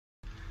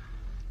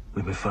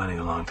We've been fighting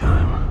a long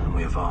time, and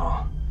we have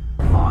all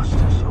lost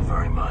so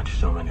very much,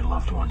 so many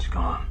loved ones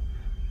gone.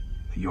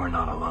 But you are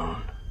not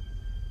alone.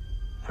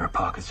 There are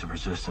pockets of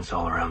resistance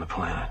all around the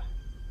planet.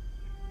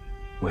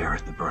 We are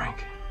at the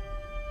brink.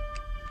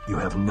 You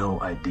have no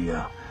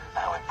idea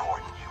how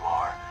important you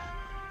are.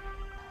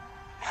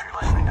 If you're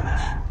listening to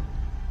this,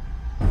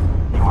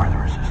 you are the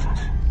resistance.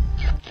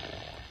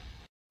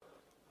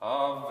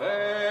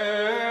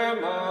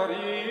 Ave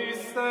Maria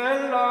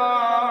Stella,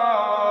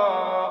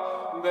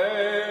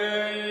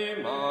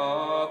 Dei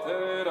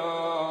Mater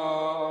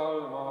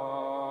Alma,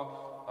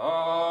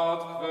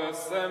 atque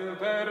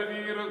semper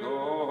Virgo,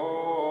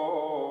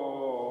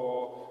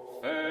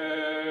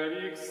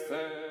 Felix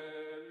te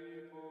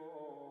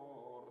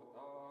porta.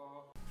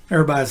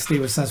 Everybody, it's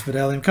Steve with Sense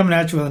Fidelity. I'm coming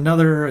at you with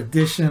another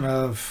edition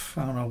of,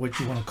 I don't know what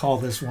you want to call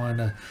this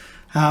one,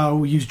 how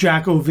we use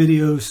Jacko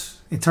videos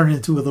and turn it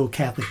into a little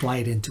Catholic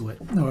light into it,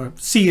 or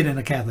see it in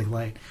a Catholic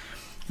light.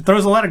 It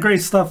throws a lot of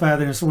great stuff out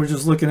there, so we're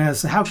just looking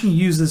at how can you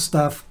use this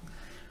stuff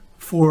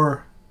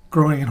for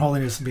growing in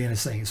holiness and being a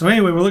saint. So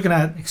anyway, we're looking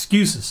at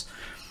excuses.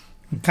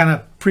 We kind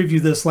of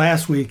previewed this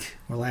last week,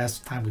 or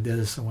last time we did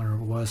this, or whenever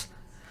it was.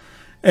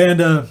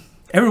 And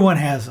everyone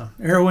has them.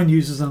 Everyone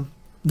uses them.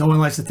 No one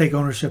likes to take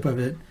ownership of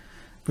it.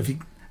 But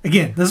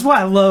again, this is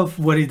why I love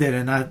what he did,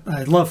 and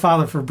I love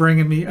Father for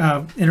bringing me,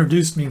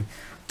 introduced me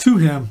to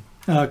him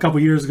a couple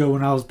years ago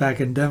when I was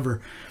back in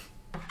Denver.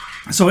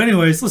 So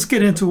anyways, let's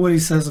get into what he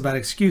says about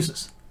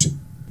excuses.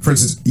 For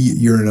instance,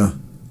 you're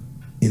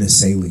in a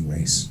sailing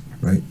race,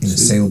 right? In a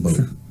sailboat.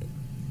 Sure.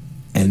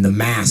 And the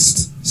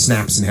mast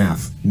snaps in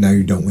half. Now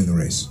you don't win the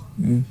race.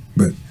 Mm.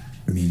 But,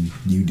 I mean,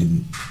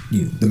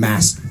 the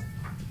mast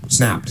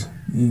snapped.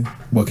 Mm.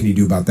 What can you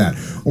do about that?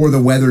 Or the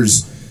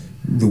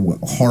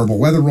horrible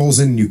weather rolls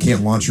in and you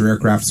can't launch your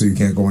aircraft, so you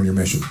can't go on your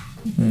mission.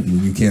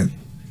 Mm. You can't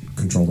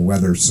control the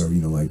weather, so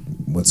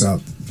what's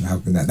up? How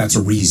can that's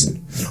a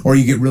reason. Or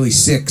you get really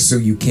sick, so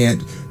you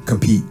can't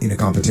compete in a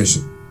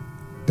competition.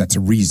 That's a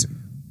reason.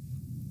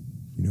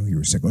 You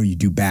were sick. Or you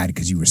do bad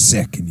because you were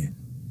sick, and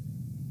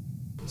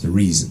it's a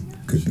reason,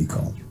 could be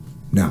called.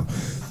 Now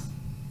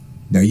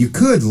you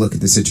could look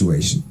at the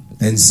situation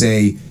and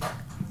say,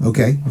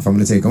 okay, if I'm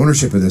going to take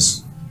ownership of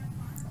this,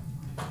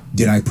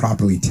 did I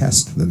properly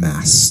test the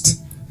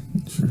mast?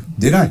 Sure.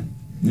 Did I?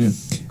 Yeah.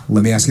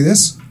 Let me ask you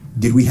this.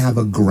 Did we have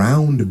a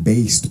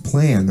ground-based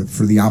plan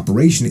for the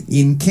operation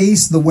in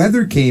case the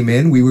weather came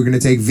in, we were going to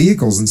take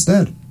vehicles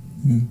instead?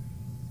 Mm.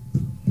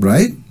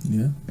 Right?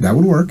 Yeah. That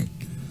would work.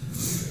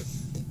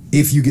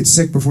 If you get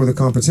sick before the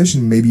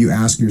competition, maybe you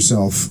ask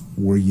yourself,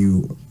 were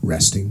you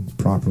resting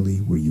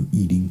properly? Were you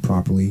eating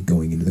properly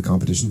going into the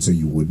competition so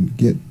you wouldn't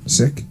get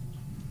sick?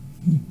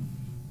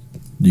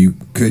 You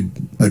could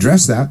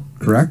address that,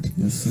 correct?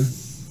 Yes, sir.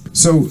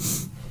 So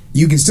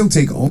you can still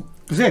take...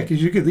 Yeah,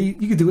 because you could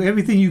do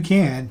everything you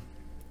can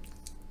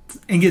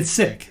and get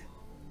sick.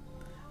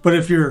 But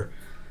if you're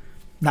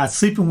not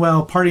sleeping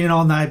well, partying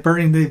all night,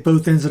 burning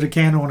both ends of the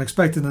candle and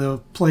expecting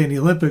to play in the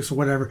Olympics or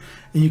whatever,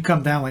 and you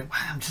come down like, wow,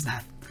 I'm just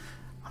not,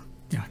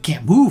 I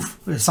can't move.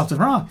 There's something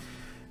wrong.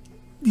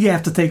 You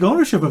have to take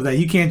ownership of that.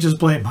 You can't just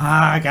blame,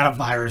 I got a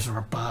virus or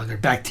a bug or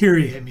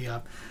bacteria hit me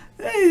up.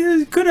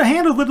 Hey, could have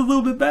handled it a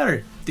little bit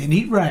better. Didn't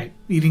eat right.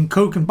 Eating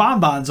Coke and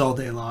bonbons all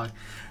day long.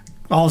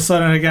 All of a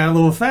sudden, I got a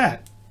little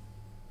fat.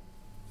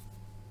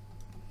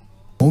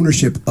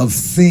 Ownership of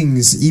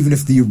things, even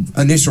if the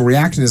initial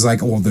reaction is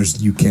like, oh, well,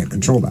 you can't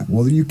control that.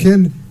 Well, you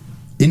can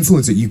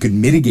influence it. You can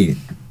mitigate it,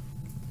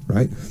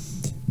 right?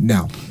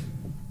 Now,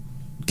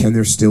 can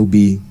there still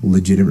be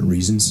legitimate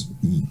reasons?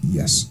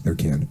 Yes, there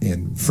can.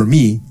 And for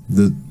me,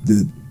 the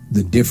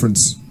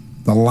difference,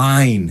 the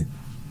line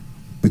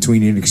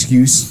between an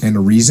excuse and a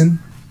reason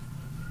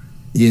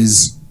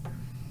is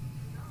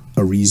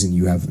a reason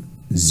you have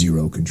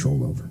zero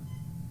control over.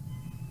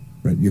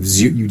 Right? You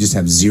just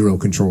have zero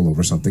control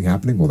over something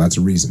happening. Well, that's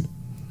a reason.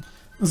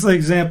 That's the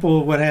example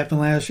of what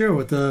happened last year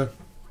with the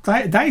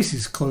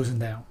diocese closing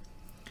down.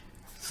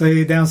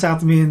 Say down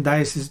south of me in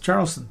Diocese of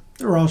Charleston,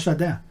 they were all shut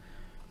down.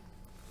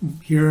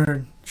 Here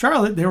in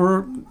Charlotte, they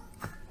were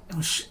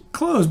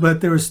closed, but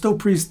there were still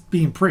priests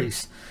being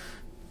priests.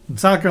 In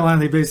South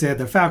Carolina, they basically had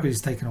their faculties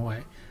taken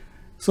away.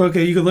 So,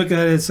 okay, you could look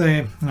at it and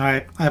say, all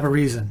right, I have a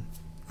reason.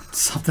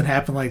 Something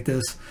happened like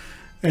this,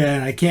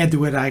 and I can't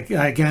do it. I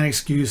got an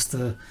excuse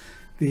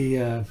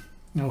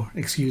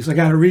excuse. I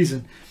got a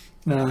reason.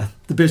 The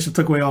bishop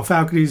took away all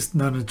faculties.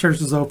 None of the church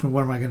was open.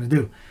 What am I going to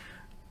do?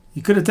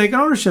 You could have taken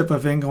ownership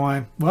of it and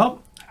going,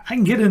 well, I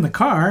can get in the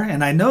car,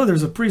 and I know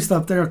there's a priest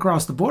up there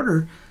across the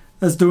border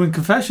that's doing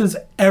confessions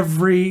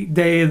every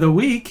day of the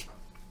week.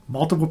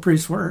 Multiple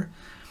priests were.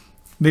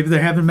 Maybe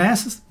they're having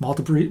masses.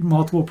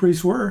 Multiple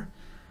priests were.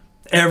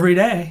 Every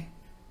day.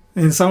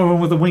 And some of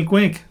them with a wink,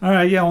 wink. All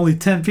right, yeah, only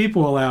 10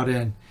 people allowed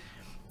in.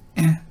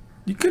 And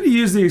you could have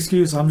used the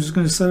excuse, I'm just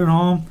going to sit at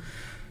home,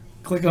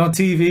 click on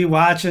TV,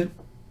 watch it,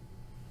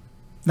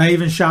 not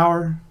even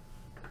shower,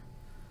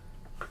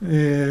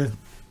 grow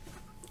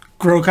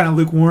kind of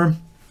lukewarm,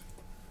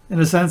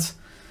 in a sense.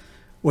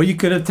 Or you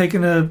could have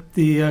taken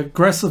the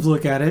aggressive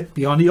look at it,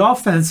 be on the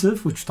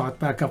offensive, which we talked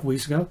about a couple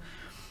weeks ago.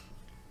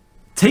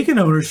 Taking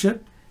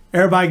ownership.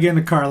 Everybody get in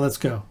the car. Let's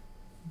go.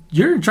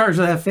 You're in charge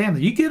of that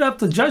family. You get up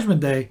to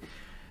Judgment Day.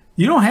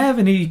 You don't have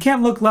any. You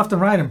can't look left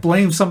and right and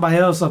blame somebody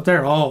else up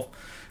there. Oh,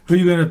 who are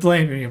you going to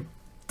blame?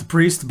 The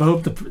priest, the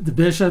pope, the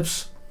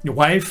bishops, your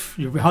wife,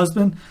 your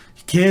husband,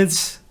 your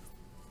kids,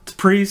 the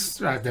priest.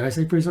 Did I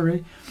say priest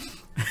already?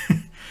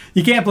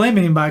 You can't blame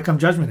anybody come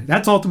Judgment Day.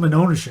 That's ultimate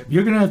ownership.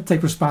 You're going to have to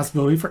take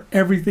responsibility for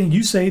everything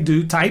you say,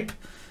 do, type.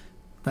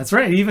 That's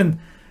right. Even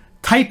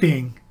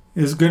typing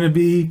is going to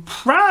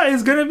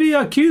be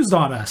accused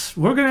on us.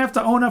 We're going to have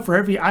to own up for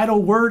every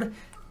idle word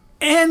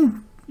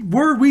and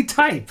word we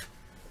type.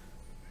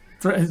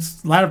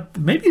 It's a lot of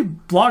maybe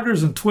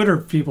bloggers and Twitter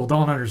people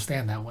don't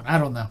understand that one. I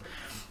don't know.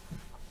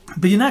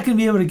 But you're not going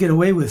to be able to get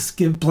away with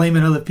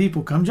blaming other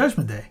people come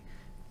Judgment Day.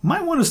 You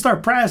might want to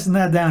start practicing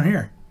that down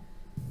here.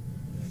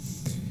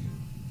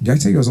 Did I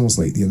tell you I was almost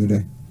late the other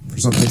day for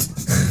something?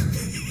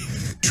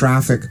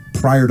 Traffic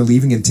prior to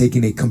leaving and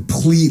taking a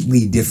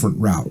completely different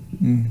route.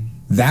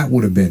 That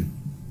would have been,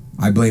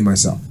 I blame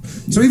myself.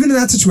 So even in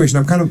that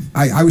situation,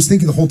 I was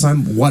thinking the whole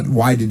time,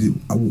 why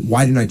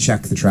didn't I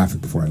check the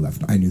traffic before I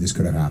left? I knew this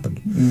could have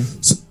happened.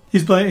 So,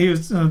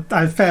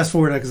 I fast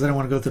forward that because I don't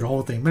want to go through the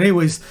whole thing. But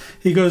anyways,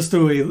 he goes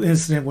through an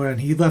incident when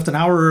he left an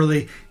hour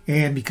early,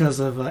 and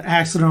because of an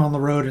accident on the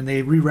road and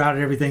they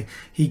rerouted everything,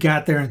 he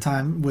got there in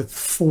time with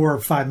 4 or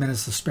 5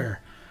 minutes to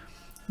spare.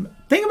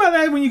 Think about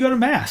that when you go to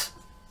Mass.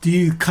 Do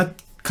you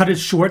cut it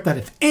short that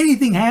if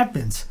anything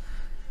happens,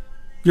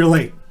 you're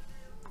late?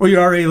 Or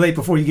you're already late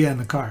before you get in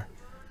the car?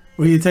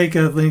 Or you take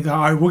a thing, all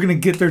right, we're going to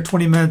get there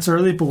 20 minutes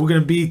early, but we're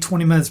going to be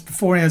 20 minutes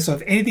beforehand, so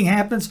if anything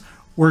happens,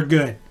 we're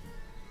good.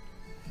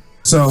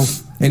 So,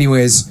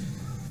 anyways,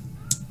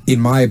 in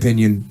my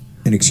opinion,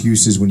 an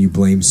excuse is when you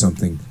blame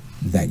something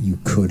that you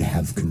could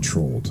have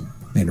controlled.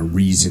 And a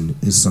reason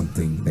is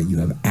something that you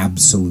have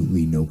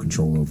absolutely no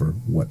control over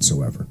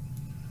whatsoever.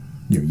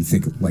 You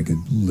think like a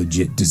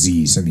legit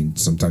disease. I mean,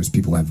 sometimes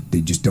people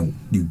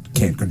you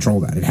can't control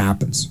that. It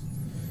happens.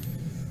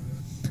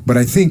 But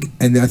I think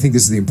this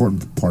is the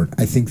important part,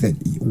 I think that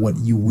what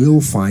you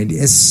will find,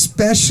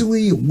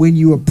 especially when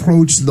you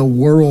approach the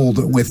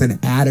world with an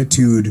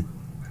attitude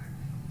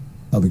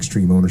of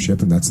extreme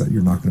ownership, and that's that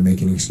you're not going to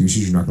make any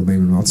excuses, you're not going to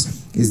blame anyone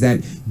else, is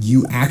that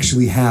you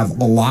actually have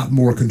a lot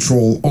more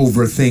control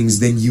over things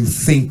than you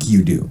think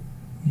you do.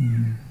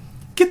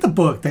 Get the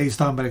book that he's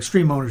talking about,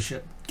 Extreme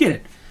Ownership. Get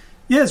it.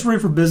 Yeah, it's right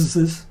for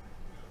businesses.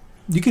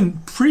 You can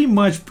pretty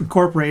much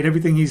incorporate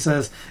everything he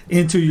says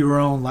into your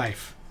own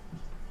life.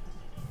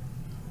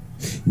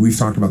 We've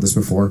talked about this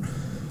before.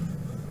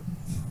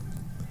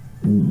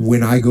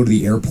 When I go to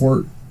the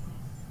airport,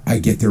 I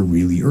get there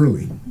really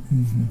early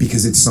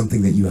because it's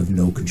something that you have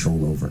no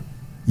control over.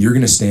 You're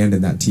going to stand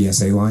in that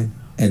TSA line,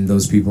 and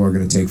those people are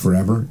going to take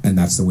forever, and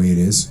that's the way it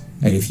is.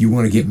 And if you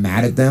want to get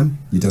mad at them,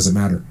 it doesn't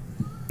matter.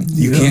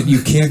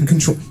 You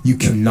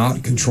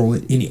cannot control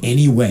it in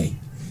any way.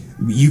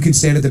 You can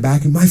stand at the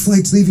back and my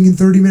flight's leaving in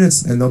 30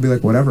 minutes, and they'll be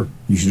like, whatever,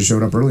 you should have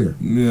showed up earlier.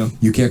 Yeah.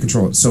 You can't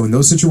control it. So in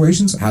those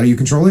situations, how do you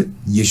control it?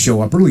 You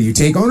show up early. You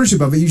take ownership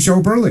of it. You show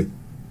up early.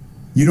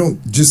 You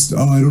don't just,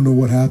 I don't know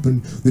what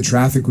happened. The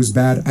traffic was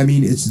bad. I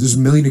mean, there's a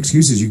million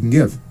excuses you can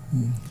give.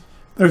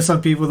 There's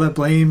some people that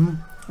blame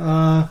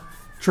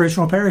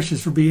traditional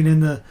parishes for being in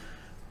the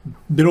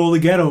middle of the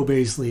ghetto,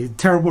 basically,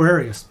 terrible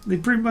areas. They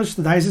pretty much,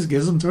 the diocese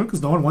gives them to them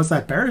because no one wants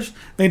that parish.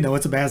 They know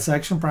it's a bad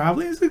section,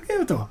 probably, so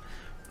give it to them.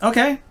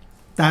 Okay,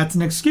 that's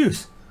an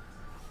excuse.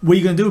 What are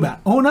you going to do about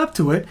it? Own up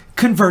to it.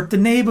 Convert the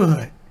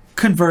neighborhood.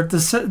 Convert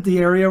the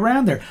area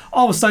around there.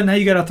 All of a sudden, now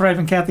you got a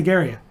thriving Catholic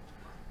area.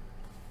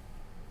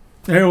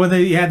 There, when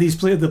they had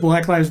the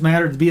Black Lives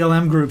Matter, the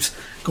BLM groups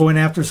going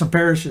after some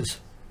parishes,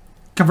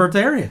 convert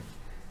the area.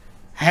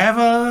 Have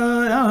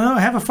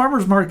a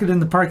farmer's market in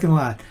the parking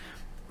lot.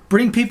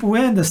 Bring people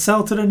in to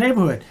sell to the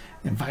neighborhood.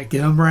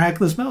 Give them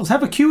miraculous meals.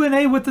 Have a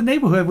Q&A with the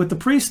neighborhood with the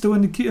priest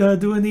doing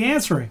the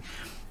answering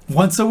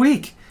once a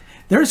week.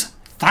 There's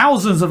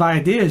thousands of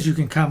ideas you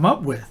can come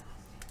up with.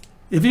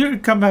 If you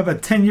come up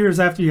at 10 years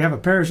after you have a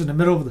parish in the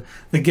middle of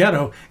the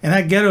ghetto, and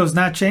that ghetto is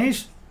not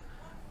changed,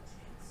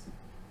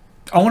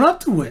 own up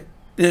to it.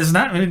 It's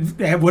not.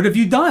 What have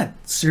you done?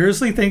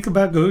 Seriously, think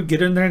about,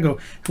 get in there and go,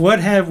 what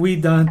have we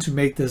done to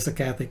make this a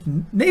Catholic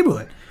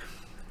neighborhood?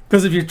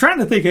 Because if you're trying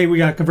to think, hey, we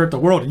got to convert the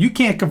world, and you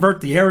can't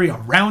convert the area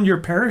around your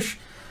parish,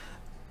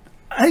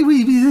 I think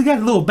we got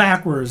a little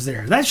backwards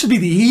there. That should be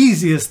the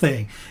easiest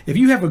thing. If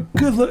you have a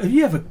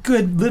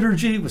good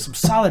liturgy with some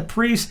solid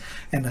priests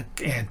and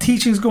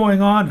teachings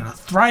going on and a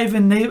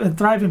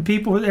thriving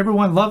people,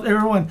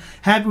 everyone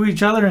happy with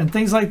each other and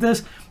things like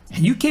this,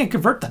 and you can't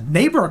convert the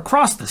neighbor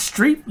across the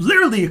street,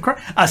 literally across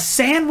a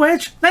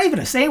sandwich, not even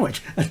a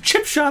sandwich, a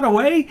chip shot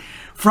away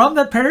from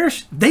that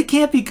parish, they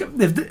can't be.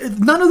 If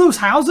none of those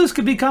houses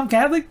could become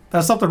Catholic,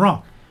 that's something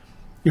wrong.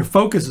 Your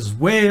focus is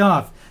way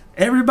off.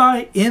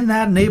 Everybody in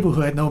that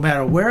neighborhood, no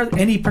matter where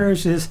any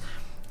parish is,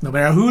 no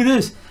matter who it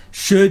is,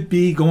 should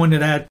be going to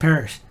that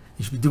parish.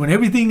 You should be doing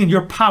everything in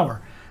your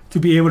power to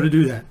be able to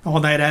do that.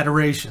 All-night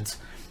adorations,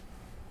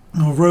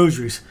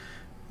 rosaries,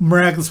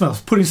 miraculous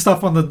meals, putting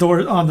stuff on the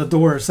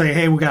door, say,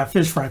 hey, we got a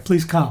fish fry,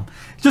 please come.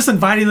 Just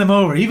inviting them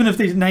over, even if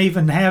they're not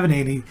even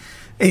having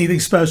anything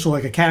special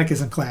like a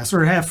catechism class,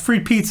 or have free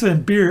pizza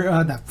and beer.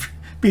 Not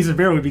pizza and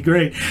beer would be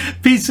great.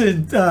 Pizza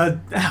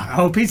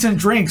and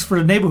drinks for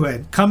the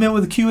neighborhood. Come in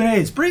with the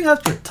Q&As. Bring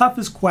up your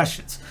toughest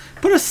questions.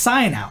 Put a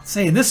sign out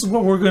saying this is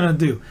what we're going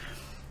to do.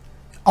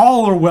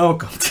 All are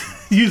welcome.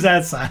 Use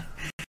that sign.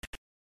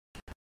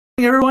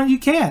 Everyone you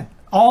can.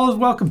 All is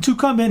welcome to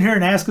come in here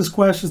and ask us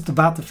questions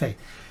about the faith.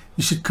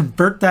 You should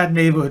convert that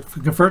neighborhood,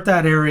 convert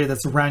that area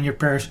that's around your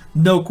parish.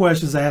 No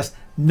questions asked,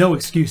 no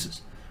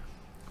excuses.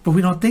 But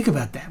we don't think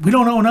about that. We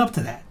don't own up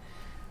to that.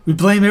 We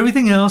blame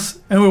everything else,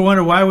 and we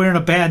wonder why we're in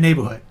a bad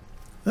neighborhood.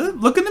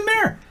 Look in the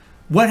mirror.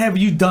 What have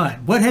you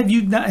done? What have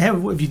you not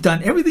have you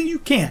done everything you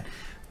can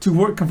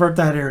to convert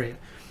that area?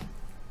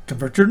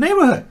 Convert your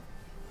neighborhood.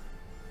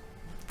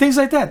 Things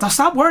like that.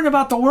 Stop worrying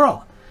about the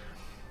world.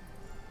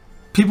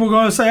 People are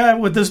going to say,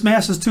 well, this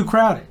mass is too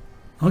crowded.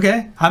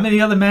 Okay. How many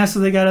other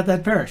masses they got at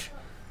that parish?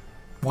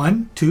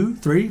 1, 2,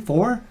 3,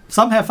 4.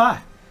 Some have 5.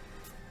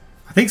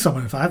 I think some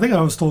have 5. I think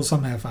I was told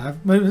some have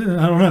 5. But I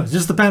don't know. It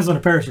just depends on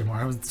the parish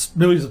anymore. It's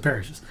millions of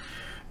parishes.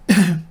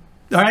 All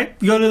right.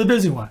 You go to the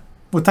busy one.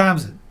 What time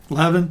is it?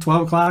 11,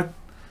 12 o'clock?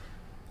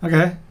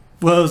 Okay.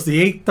 Well, is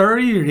the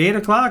 8:30 or the 8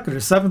 o'clock or the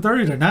 7:30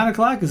 or the 9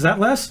 o'clock? Is that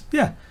less?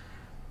 Yeah.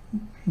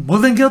 Well,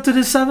 then go to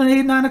the 7,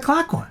 8, 9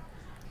 o'clock one.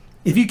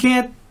 If you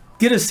can't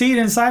get a seat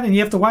inside and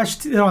you have to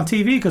watch it on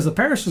TV because the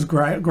parish is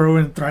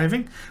growing and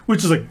thriving,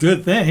 which is a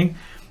good thing,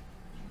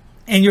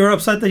 and you're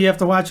upset that you have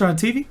to watch it on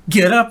TV,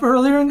 get up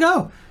earlier and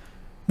go.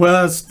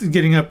 Well, it's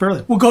getting up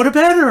early. Well, go to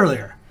bed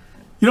earlier.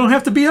 You don't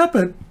have to be up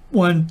at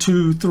 1,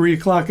 2, 3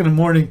 o'clock in the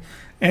morning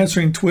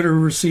answering Twitter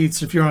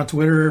receipts if you're on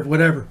Twitter or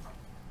whatever.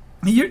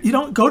 You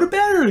don't go to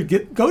bed early.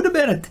 Go to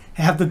bed.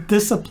 Have the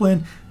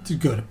discipline to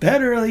go to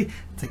bed early,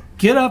 to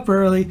get up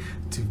early,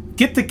 to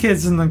get the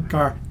kids in the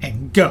car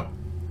and go.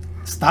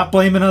 Stop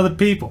blaming other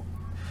people.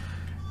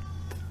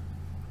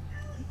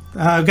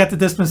 I've got the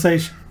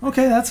dispensation.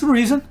 Okay, that's the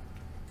reason.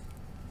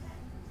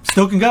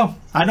 Still can go.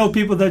 I know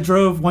people that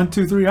drove 1,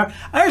 2, 3 hours.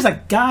 There's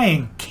a guy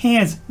in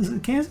Kansas. Is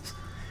it Kansas?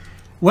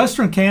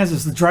 Western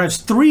Kansas that drives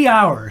 3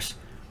 hours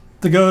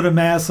to go to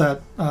Mass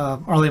at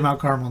Our Lady Mount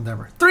Carmel in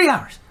Denver. 3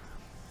 hours.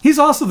 He's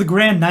also the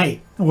Grand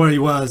Knight, where he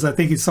was. I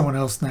think he's someone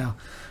else now.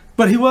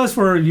 But he was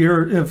for a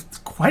year,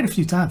 quite a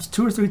few times,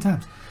 2 or 3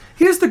 times.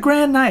 Here's the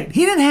Grand Knight.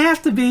 He didn't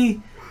have to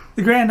be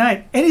the Grand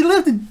Knight. And he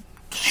lived in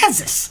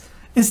Kansas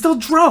and still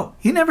drove.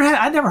 I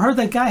never heard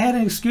that guy had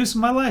an excuse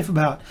in my life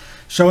about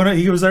showing up.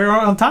 He was there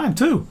on time,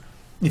 too.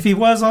 If he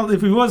was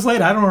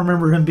late, I don't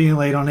remember him being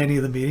late on any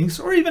of the meetings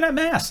or even at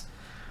Mass.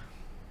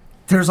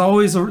 There's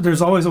always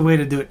a way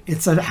to do it.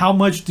 It's how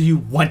much do you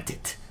want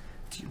it?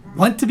 Do you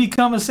want to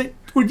become a saint?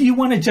 Or do you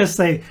want to just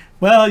say,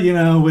 well,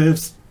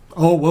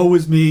 woe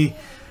is me.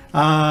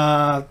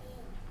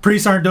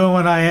 Priests aren't doing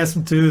what I asked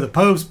them to. The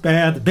Pope's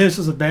bad. The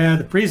bishops are bad.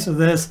 The priests are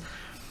this.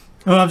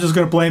 Well, I'm just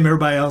going to blame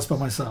everybody else but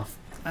myself.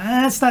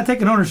 That's not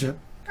taking ownership.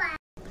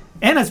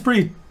 And that's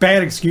pretty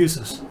bad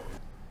excuses.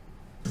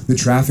 The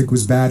traffic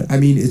was bad. I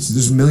mean,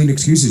 there's a million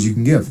excuses you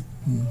can give.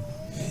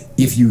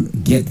 If you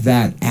get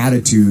that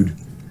attitude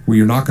where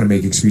you're not going to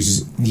make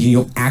excuses,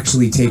 you'll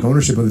actually take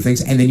ownership of the things,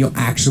 and then you'll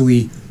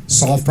actually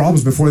solve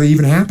problems before they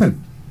even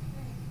happen.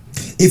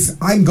 If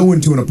I'm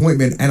going to an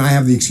appointment and I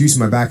have the excuse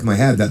in my back of my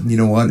head that, you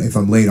know what, if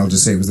I'm late, I'll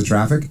just say it was the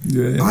traffic,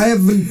 yeah. I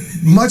have a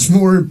much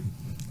more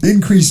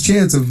increased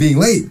chance of being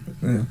late.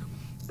 Yeah.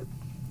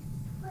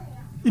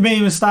 You may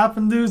even stop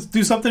and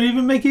do something to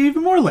even make you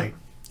even more late.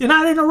 You're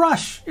not in a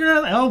rush. You're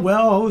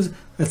not,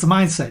 that's a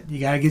mindset. You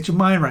got to get your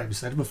mind right. We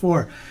said it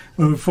before.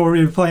 Before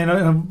we were playing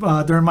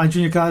during my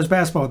junior college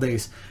basketball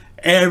days,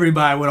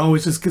 everybody would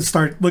always just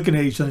start looking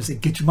at each other and say,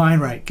 get your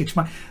mind right. Get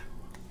your mind.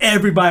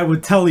 Everybody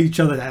would tell each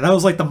other that. That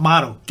was like the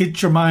motto.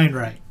 Get your mind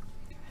right.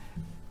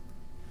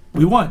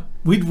 We won.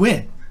 We'd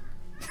win.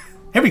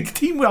 Every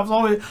team I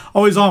was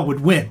always on would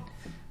win.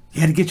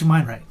 You had to get your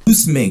mind right.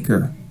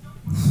 Excuse-maker.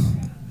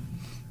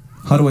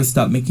 How do I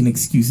stop making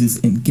excuses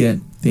and get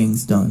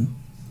things done?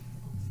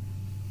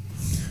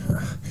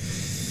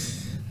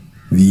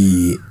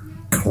 The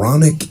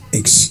chronic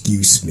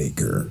excuse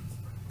maker.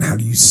 How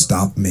do you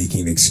stop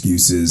making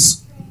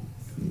excuses?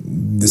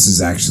 This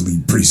is actually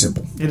pretty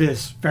simple. It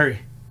is. Very.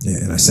 Yeah,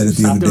 and I said it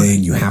the other day,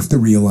 and you have to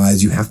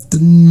realize, you have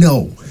to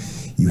know,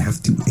 you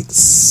have to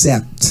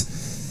accept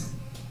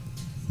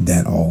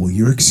that all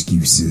your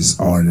excuses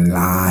are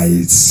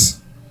lies.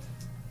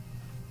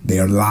 They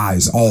are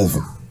lies, all of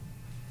them.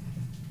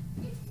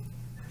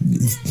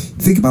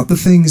 Think about the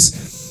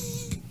things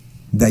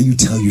that you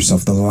tell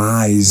yourself, the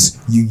lies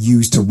you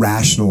use to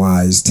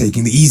rationalize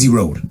taking the easy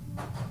road.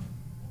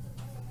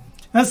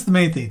 That's the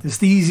main thing. It's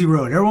the easy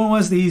road. Everyone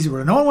wants the easy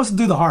road. No one wants to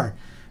do the hard.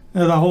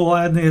 The whole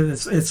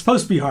it's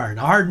supposed to be hard.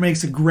 Hard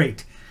makes it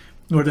great.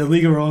 Or the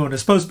League of Our Own.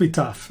 It's supposed to be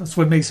tough. That's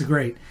what makes it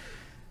great.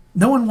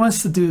 No one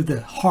wants to do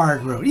the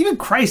hard road. Even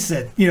Christ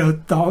said,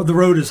 the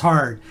road is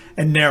hard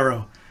and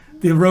narrow.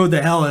 the road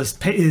to hell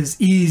is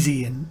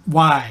easy and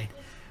wide.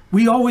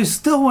 We always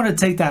still want to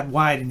take that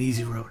wide and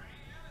easy road.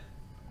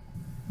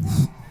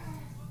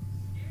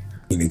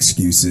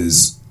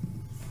 Excuses.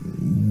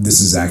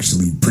 This is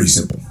actually pretty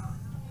simple.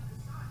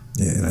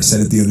 Yeah, and I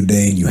said it the other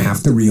day, and you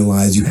have to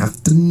realize, you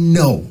have to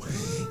know,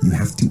 you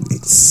have to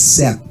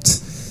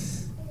accept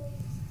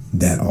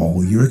that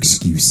all your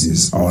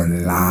excuses are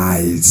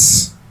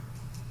lies.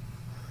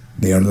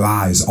 They are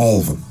lies, all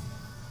of them.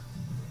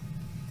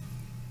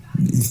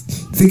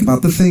 Think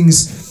about the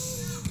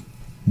things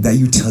that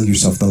you tell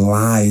yourself, the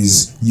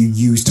lies you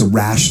use to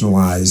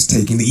rationalize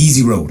taking the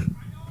easy road.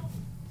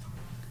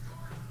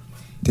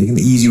 Taking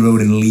the easy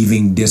road and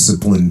leaving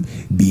discipline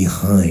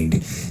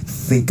behind.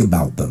 Think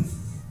about them.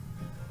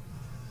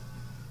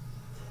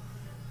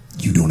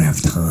 You don't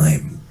have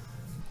time.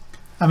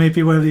 How many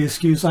people have the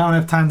excuse, I don't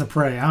have time to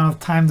pray. I don't have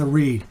time to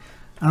read.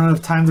 I don't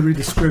have time to read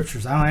the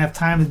scriptures. I don't have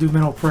time to do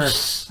mental prayer.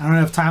 I don't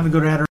have time to go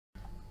to adoration.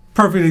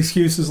 Perfect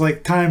excuses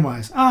like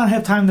time-wise. I don't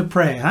have time to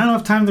pray. I don't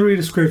have time to read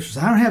the scriptures.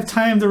 I don't have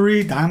time to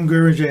read. I'm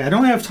Guru J. I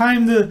don't have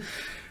time to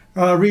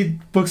read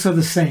books of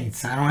the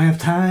saints. I don't have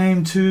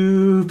time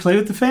to play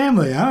with the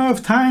family. I don't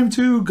have time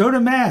to go to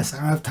Mass. I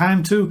don't have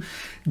time to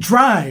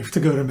drive to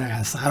go to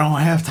Mass. I don't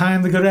have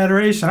time to go to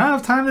adoration. I don't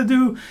have time to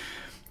do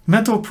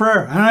mental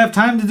prayer. I don't have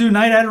time to do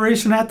night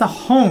adoration at the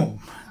home.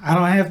 I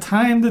don't have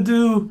time to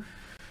do,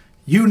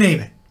 you name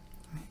it.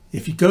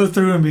 If you go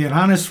through and be an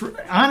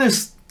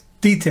honest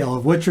detail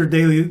of what your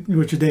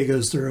day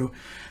goes through,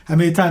 how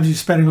many times you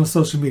spending on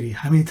social media,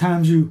 how many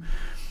times you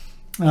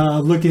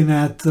looking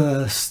at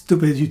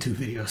stupid YouTube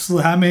videos,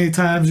 how many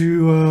times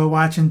you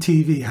watching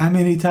TV, how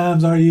many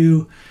times are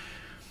you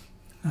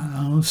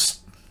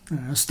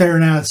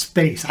staring out at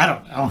space? I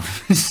don't know.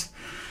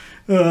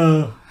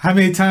 How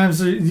many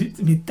times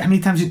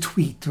you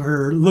tweet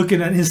or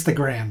looking at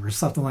Instagram or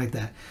something like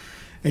that,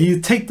 and you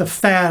take the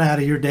fat out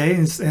of your day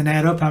and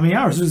add up how many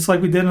hours. It's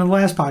like we did in the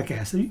last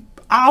podcast.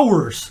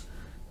 Hours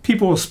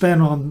people will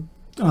spend on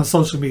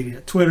social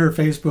media, Twitter,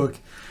 Facebook,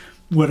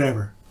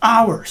 whatever.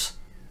 Hours.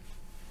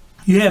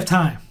 You have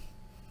time.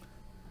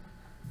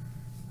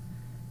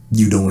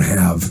 You don't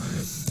have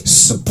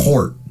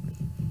support.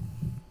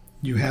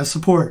 You have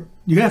support.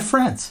 You have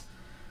friends.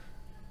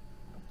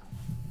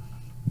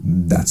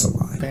 That's a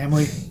lie.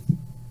 Family.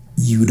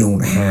 You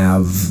don't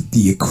have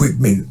the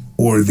equipment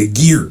or the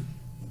gear.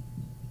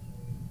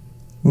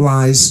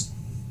 Lies.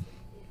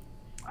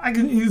 I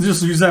can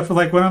just use that for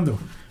like what I'm doing.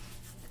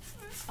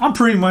 I'm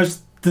pretty much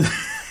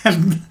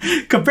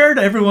compared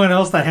to everyone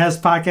else that has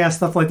podcast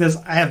stuff like this.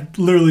 I have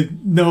literally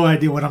no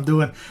idea what I'm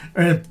doing.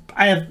 I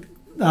have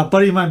a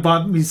buddy of mine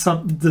bought me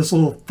this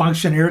little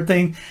function air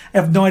thing. I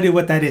have no idea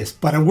what that is,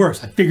 but it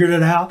works. I figured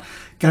it out,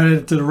 got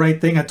it to the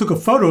right thing. I took a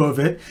photo of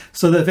it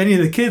so that if any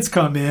of the kids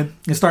come in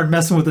and start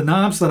messing with the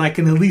knobs, so that I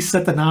can at least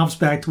set the knobs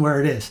back to where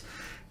it is.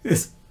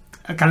 It's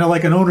kind of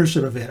like an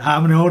ownership of it.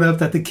 I'm going to own up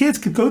that the kids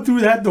could go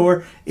through that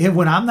door, and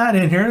when I'm not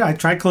in here, I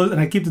try close and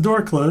I keep the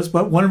door closed,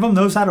 but one of them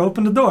knows how to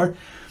open the door.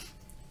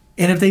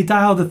 And if they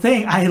dial the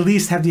thing, I at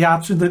least have the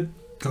option to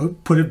go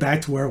put it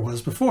back to where it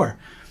was before.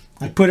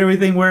 I put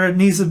everything where it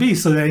needs to be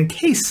so that in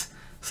case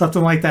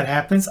something like that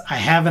happens, I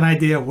have an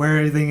idea where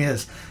everything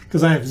is,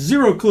 because I have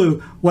zero clue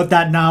what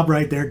that knob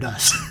right there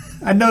does.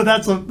 I know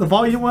that's the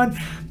volume one,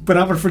 but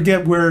I'm going to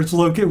forget where it's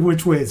located,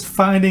 which way it's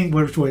finding,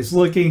 which way it's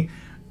looking,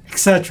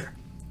 etc.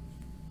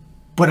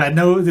 But I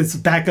know it's a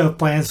backup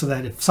plan so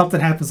that if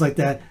something happens like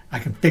that, I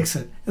can fix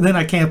it. And then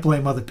I can't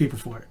blame other people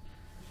for it.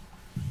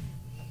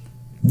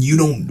 You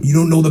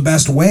don't know the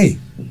best way.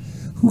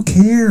 Who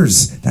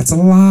cares? That's a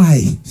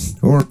lie.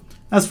 Or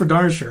that's for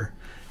darn sure.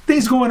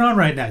 Things going on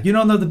right now. You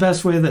don't know the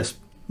best way of this.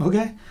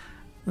 Okay?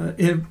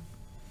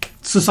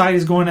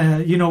 Society's going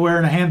to, where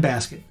in a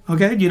handbasket.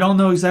 Okay? You don't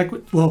know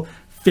exactly. Well,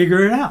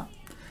 figure it out.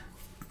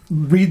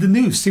 Read the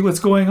news. See what's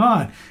going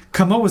on.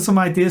 Come up with some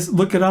ideas.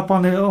 Look it up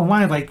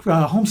online, like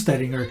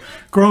homesteading or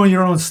growing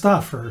your own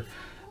stuff, or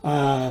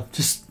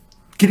just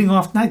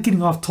not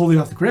getting off totally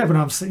off the grid, but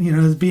I'm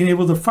saying, being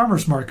able to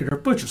farmers market or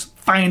butchers.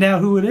 Find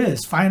out who it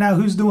is. Find out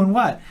who's doing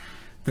what.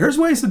 There's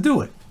ways to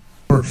do it.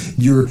 Or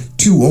you're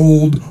too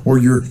old or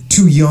you're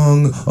too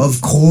young.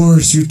 Of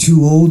course you're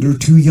too old or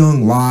too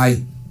young.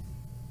 Lie.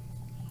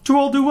 Too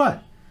old to do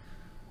what?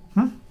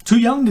 Too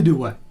young to do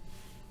what?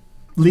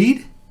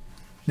 Lead?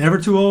 Never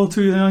too old,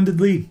 too young to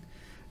lead.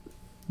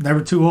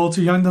 Never too old,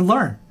 too young to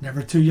learn.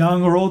 Never too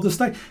young or old to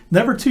study.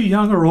 Never too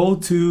young or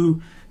old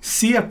to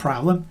see a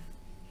problem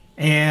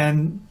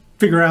and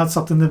figure out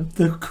something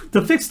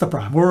to fix the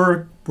problem.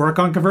 Or work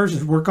on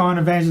conversions, work on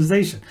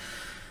evangelization.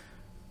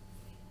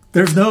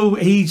 There's no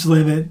age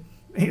limit.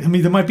 I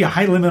mean, there might be a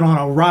height limit on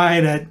a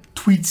ride at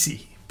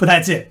Tweetsy, but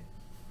that's it.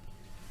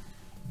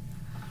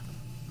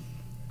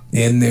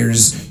 And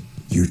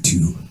you're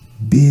too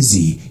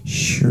busy.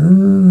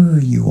 Sure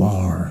you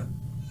are.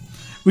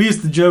 We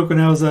used to joke when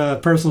I was a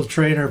personal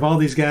trainer of all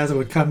these guys that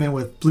would come in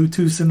with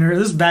Bluetooth in there.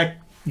 This is back,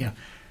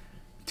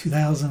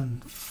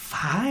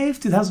 2005,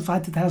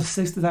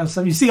 2006,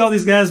 2007. You see all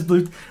these guys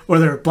or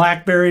their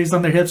Blackberries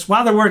on their hips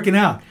while they're working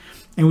out.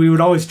 And we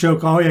would always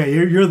joke, "Oh yeah,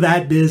 you're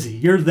that busy.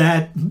 You're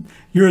that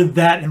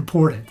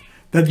important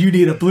that you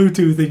need a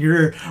Bluetooth in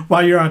your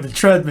while you're on the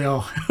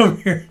treadmill over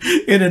here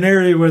in an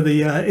area where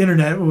the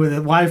internet with the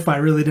Wi-Fi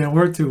really didn't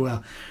work too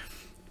well."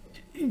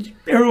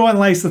 Everyone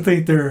likes to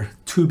think they're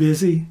too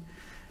busy.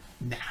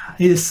 Nah,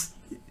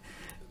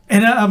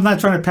 and I'm not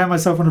trying to pat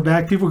myself on the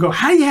back. People go,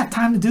 "How do you have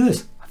time to do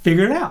this?" I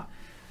figure it out.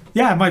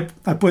 Yeah,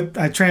 I put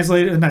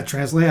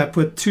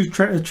 2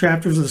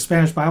 chapters of the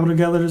Spanish Bible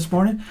together this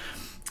morning.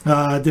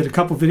 Did a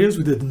couple videos.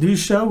 We did the news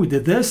show. We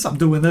did this. I'm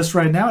doing this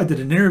right now. I did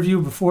an interview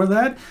before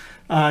that.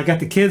 I got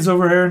the kids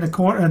over here in the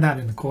corner. Not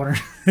in the corner.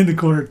 In the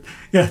corner.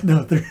 Yeah,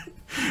 no.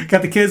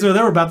 Got the kids over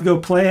there. We're about to go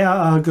play.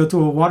 Go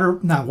to a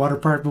not water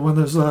park, but one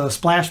of those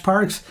splash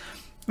parks.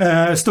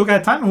 Still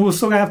got time. And we'll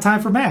still have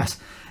time for Mass.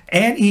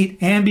 And eat.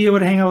 And be able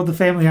to hang out with the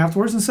family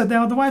afterwards and sit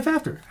down with the wife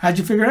after. How'd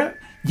you figure it out?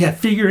 Yeah,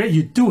 figure it.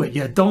 You do it.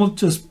 Yeah, don't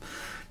just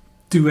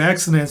do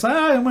X and then say,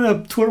 I'm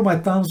going to twiddle my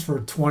thumbs for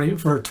 20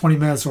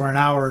 minutes or an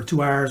hour or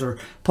 2 hours or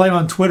play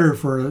on Twitter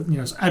for,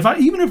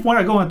 even if when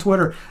I go on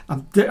Twitter,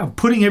 I'm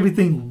putting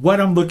everything,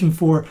 what I'm looking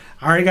for.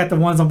 I already got the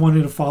ones I'm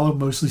wanting to follow,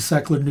 mostly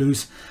secular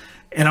news,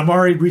 and I'm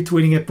already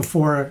retweeting it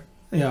before,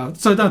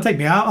 so don't take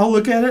me. I'll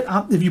look at it.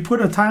 If you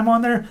put a time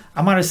on there,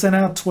 I might have sent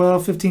out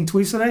 12, 15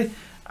 tweets today.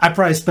 I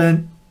probably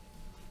spent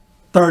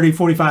 30,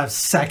 45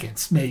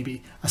 seconds,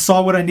 maybe. I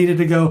saw what I needed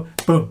to go,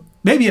 boom,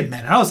 maybe a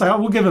minute. I was like,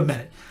 we'll give a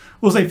minute.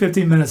 We'll say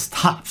 15 minutes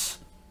tops.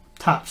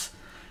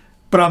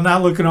 But I'm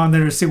not looking on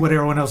there to see what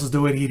everyone else is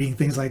doing, eating,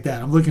 things like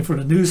that. I'm looking for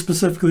the news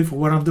specifically for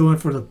what I'm doing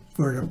for the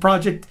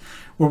project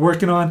we're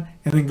working on,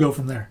 and then go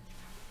from there.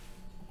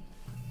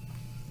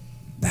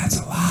 That's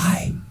a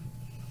lie.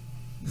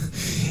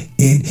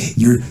 And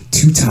you're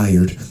too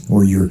tired,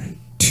 or you're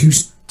too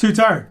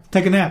tired.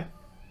 Take a nap.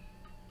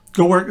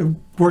 Go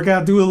work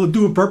out.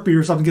 Do a burpee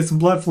or something. Get some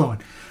blood flowing.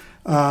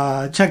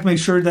 Check, make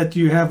sure that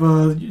you have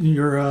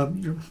your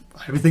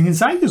everything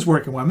inside you is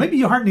working well. Maybe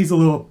your heart needs a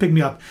little pick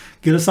me up.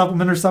 Get a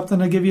supplement or something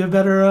to give you a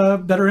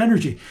better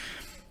energy.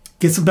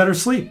 Get some better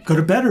sleep. Go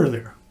to bed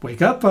earlier.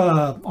 Wake up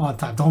on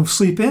time. Don't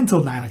sleep in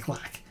till 9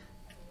 o'clock.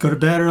 Go to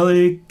bed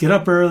early. Get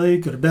up early.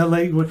 Go to bed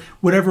late.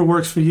 Whatever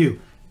works for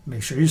you.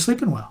 Make sure you're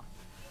sleeping well.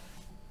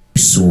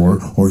 Sore,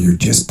 or you're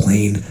just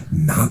plain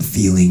not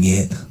feeling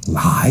it.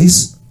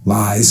 Lies.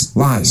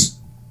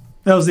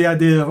 That was the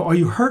idea of, are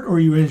you hurt or are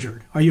you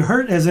injured? Are you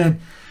hurt as in,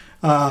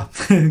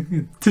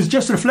 it's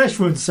just a flesh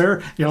wound,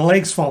 sir. Your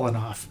leg's falling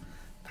off.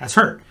 That's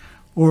hurt.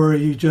 Or are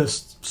you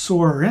just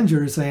sore or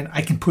injured saying,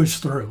 I can push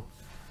through?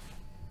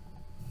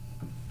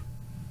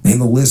 And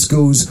the list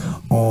goes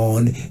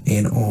on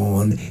and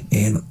on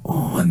and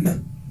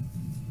on.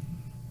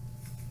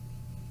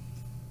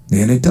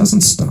 And it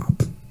doesn't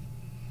stop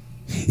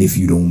if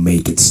you don't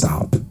make it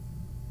stop.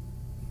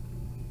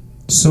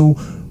 So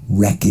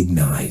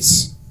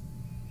recognize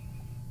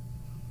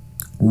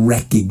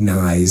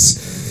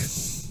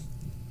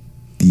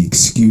the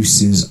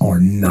excuses are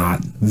not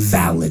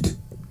valid.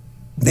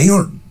 They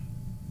aren't.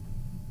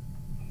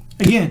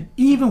 Again,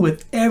 even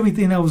with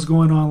everything that was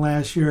going on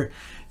last year,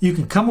 you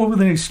can come up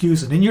with an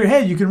excuse, and in your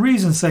head you can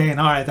reason saying,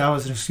 all right, that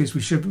was an excuse.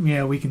 We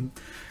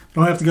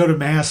don't have to go to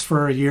Mass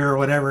for a year or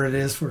whatever it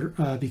is for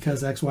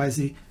because X, Y,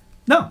 Z.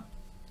 No.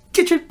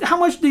 How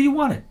much do you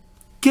want it?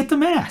 Get the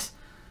Mass.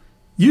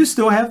 You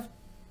still have,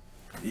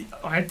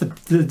 all right,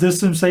 the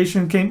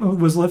dispensation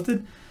was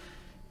lifted.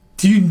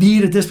 Do you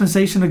need a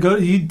dispensation to go?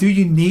 Do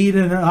you need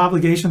an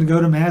obligation to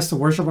go to Mass to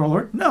worship our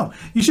Lord? No.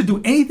 You should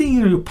do anything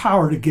in your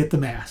power to get the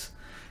Mass.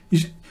 You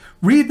should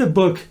read the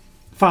book,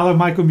 Father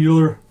Michael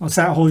Mueller, on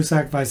Holy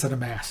Sacrifice at a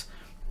Mass.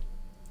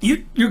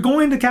 You're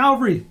going to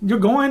Calvary.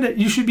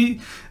 You should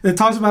be. It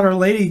talks about Our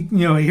Lady,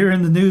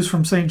 hearing the news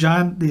from St.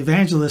 John the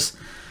Evangelist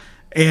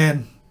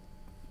and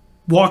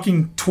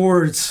walking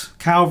towards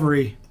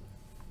Calvary,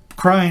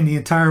 crying the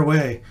entire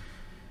way.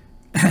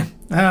 I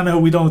don't know,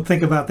 we don't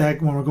think about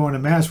that when we're going to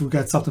Mass. We've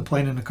got something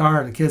playing in the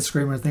car, the kids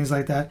screaming and things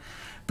like that.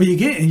 But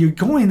you're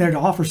going there to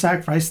offer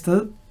sacrifice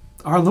to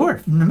our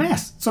Lord in the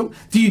Mass. So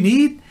do you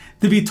need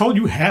to be told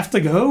you have to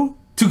go?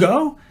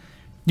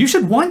 You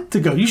should want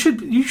to go. You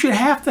should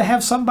have to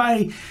have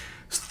somebody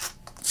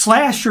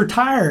slash your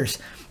tires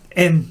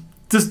and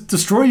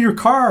destroy your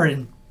car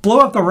and blow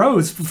up the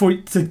roads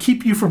to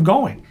keep you from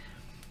going.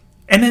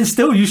 And then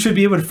still you should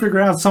be able to figure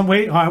out some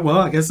way, all right, well,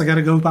 I guess I got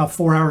to go about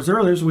 4 hours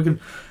earlier so we can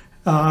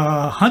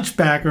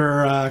hunchback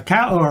or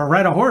cow or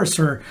ride a horse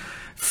or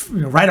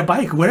ride a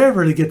bike,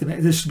 whatever to get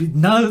them. There should be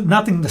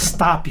nothing to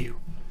stop you,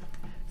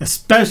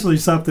 especially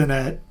something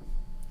that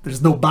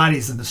there's no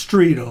bodies in the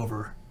street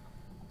over.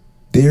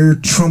 They're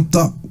trumped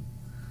up.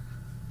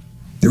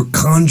 They're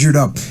conjured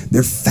up.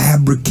 They're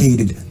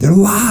fabricated. They're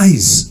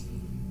lies.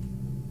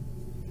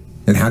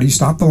 And how do you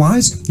stop the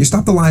lies? You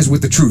stop the lies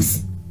with the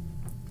truth.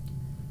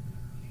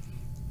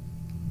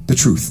 The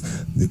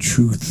truth. The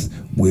truth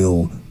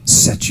will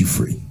set you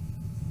free.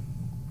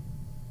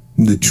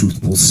 The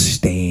truth will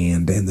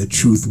stand, and the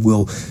truth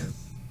will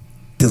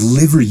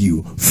deliver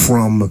you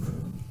from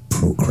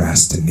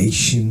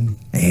procrastination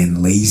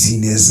and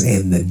laziness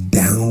and the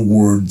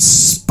downward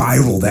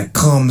spiral that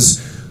comes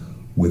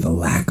with a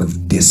lack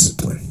of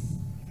discipline.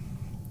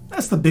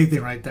 That's the big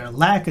thing right there.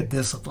 Lack of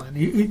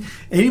discipline.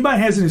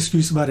 Anybody has an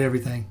excuse about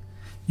everything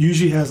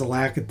usually has a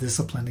lack of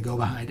discipline to go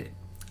behind it.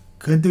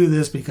 Couldn't do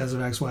this because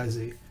of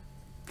XYZ.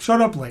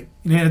 Showed up late.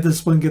 You didn't have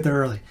discipline to get there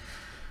early.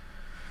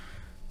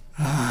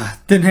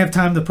 Didn't have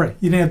time to pray.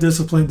 You didn't have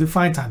discipline to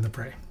find time to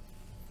pray.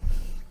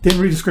 Didn't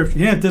read the scripture.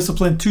 You didn't have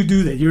discipline to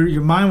do that.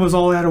 Your mind was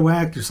all out of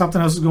whack. There's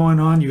something else is going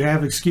on. You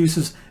have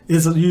excuses.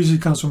 It usually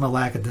comes from a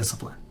lack of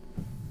discipline.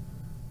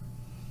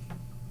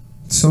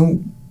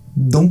 So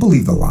don't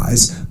believe the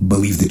lies.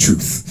 Believe the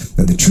truth.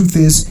 Now the truth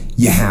is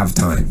you have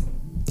time.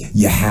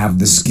 You have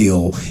the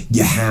skill.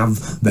 You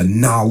have the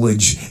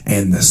knowledge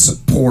and the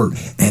support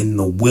and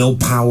the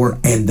willpower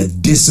and the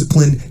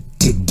discipline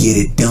to get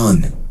it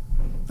done.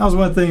 That was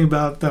one thing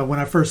about when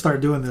I first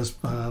started doing this.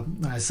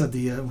 I said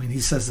when he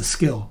says the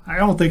skill, I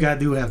don't think I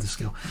do have the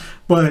skill,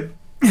 but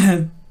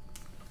it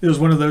was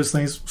one of those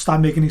things. Stop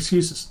making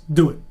excuses.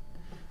 Do it.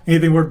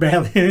 Anything we're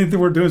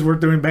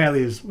doing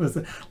badly is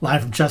the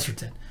line from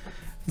Chesterton.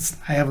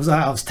 I was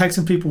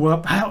texting people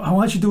up. I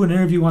want you to do an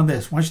interview on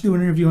this. Why don't you do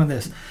an interview on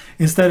this?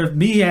 Instead of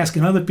me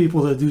asking other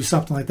people to do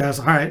something like that, I was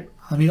like, all right,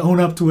 let me own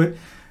up to it.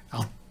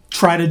 I'll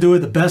try to do it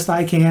the best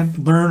I can,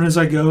 learn as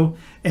I go,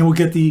 and we'll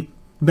get the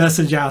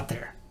message out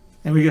there.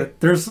 And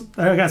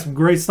I got some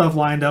great stuff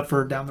lined up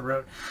for down the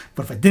road.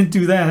 But if I didn't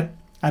do that,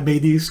 I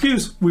made the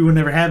excuse we would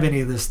never have any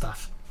of this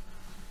stuff.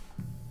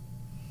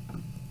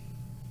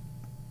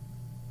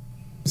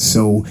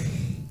 So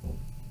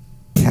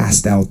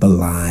cast out the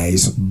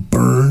lies,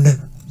 burn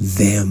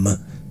them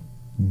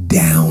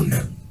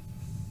down,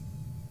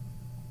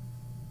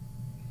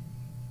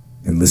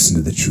 and listen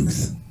to the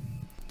truth.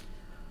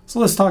 So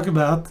let's talk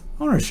about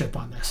ownership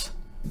on this.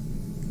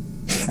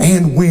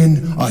 And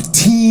when a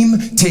team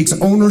takes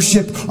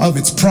ownership of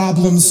its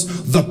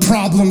problems, the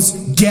problems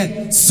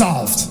get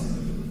solved.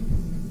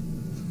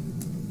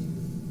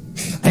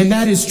 And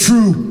that is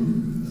true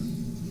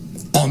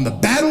on the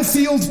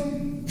battlefield,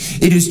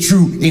 it is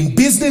true in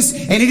business,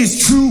 and it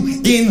is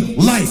true in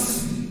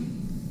life.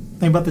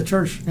 Think about the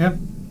church, yeah.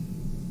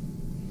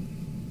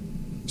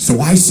 So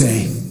I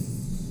say,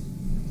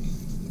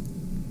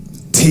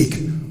 take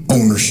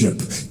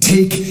ownership.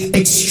 Take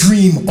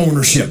extreme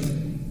ownership.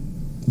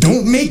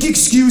 Don't make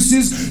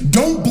excuses.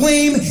 Don't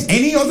blame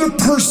any other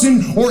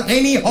person or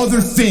any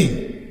other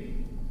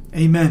thing.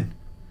 Amen.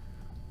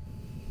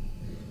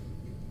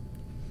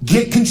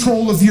 Get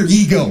control of your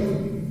ego.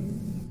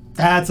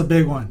 That's a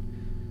big one.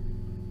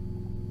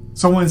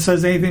 Someone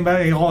says anything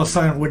about it, all of a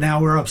sudden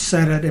we're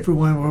upset at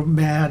everyone. We're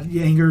mad,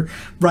 anger,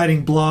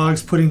 writing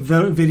blogs, putting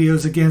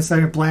videos against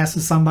that,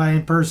 blasting somebody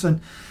in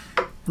person.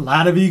 A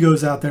lot of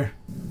egos out there.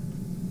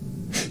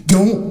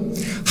 Don't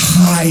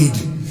hide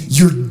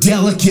your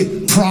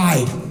delicate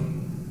pride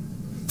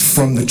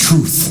from the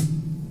truth.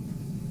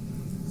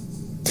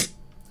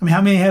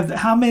 I mean,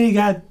 how many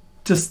got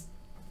just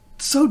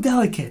so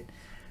delicate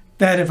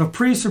that if a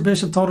priest or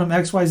bishop told them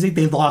XYZ,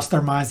 they lost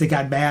their minds, they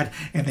got mad,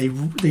 and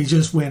they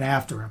just went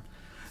after him.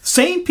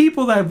 Same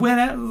people that went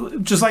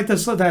at, just like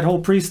that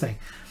whole priest thing.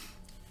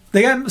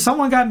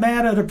 Someone got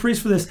mad at a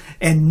priest for this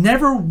and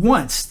never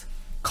once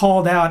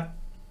called out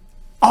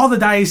all the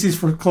dioceses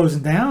for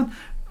closing down.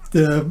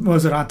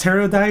 Was it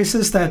Ontario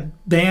diocese that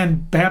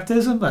banned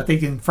baptism? I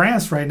think in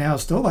France right now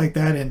it's still like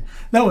that. And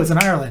no, it's in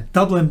Ireland,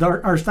 Dublin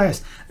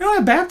Archdiocese. They don't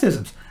have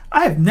baptisms.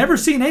 I have never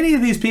seen any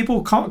of these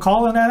people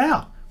calling that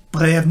out, but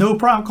they have no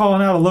problem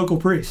calling out a local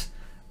priest.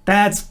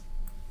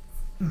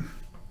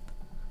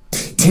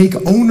 Take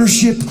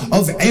ownership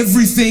of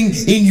everything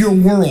in your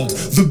world,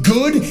 the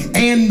good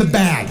and the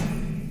bad.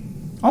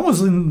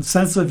 Almost in the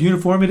sense of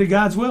uniformity to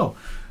God's will.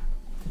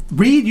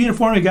 Read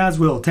Uniformity to God's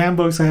Will. Tam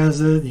Books has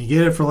it. You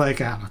get it for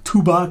like, I don't know,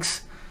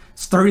 $2.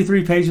 It's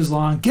 33 pages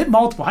long. Get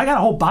multiple. I got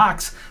a whole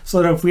box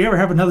so that if we ever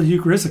have another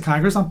Eucharistic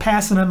Congress, I'm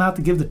passing them out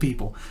to give to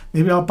people.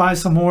 Maybe I'll buy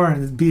some more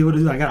and be able to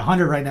do. I got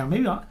 100 right now.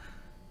 Maybe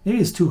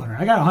it's 200.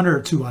 I got 100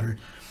 or 200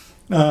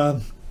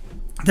 that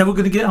I'm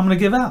going to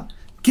give out.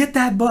 Get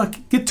that book.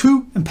 Get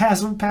two and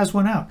pass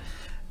one out.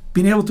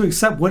 Being able to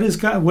accept what is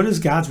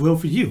God's will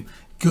for you,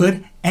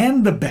 good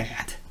and the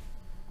bad.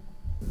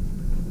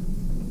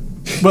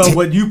 Well,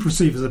 what you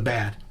perceive as a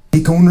bad.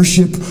 Take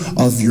ownership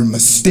of your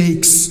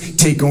mistakes,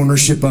 take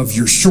ownership of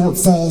your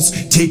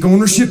shortfalls, take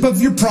ownership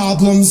of your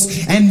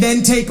problems, and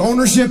then take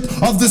ownership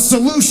of the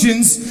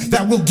solutions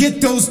that will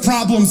get those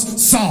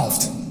problems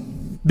solved.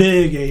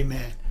 Big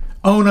amen.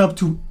 Own up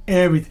to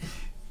everything.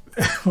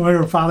 What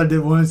her father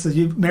did once, said,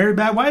 you married a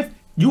bad wife?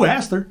 You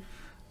asked her.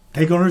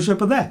 Take ownership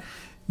of that.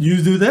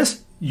 You do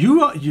this,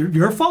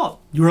 your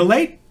fault. You were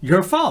late,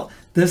 your fault.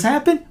 This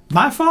happened,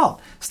 my fault.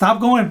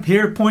 Stop going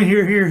here, point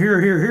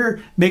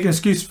here, making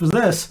excuses for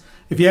this.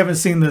 If you haven't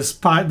seen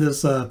this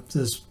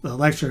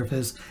lecture of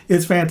his,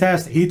 it's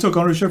fantastic. He took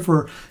ownership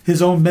for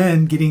his own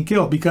men getting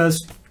killed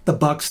because the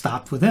buck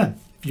stopped with him.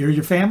 If you're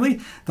your family,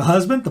 the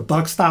husband, the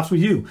buck stops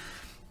with you.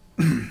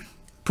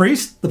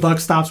 Priest, the buck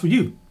stops with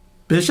you.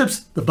 Bishops,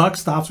 the buck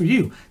stops with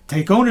you.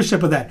 Take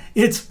ownership of that.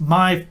 It's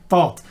my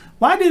fault.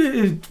 Why did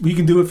it? We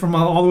can do it from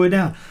all the way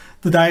down.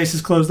 the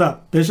diocese closed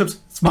up. Bishops,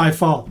 it's my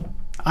fault.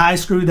 I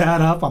screwed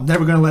that up. I'm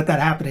never going to let that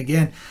happen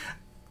again.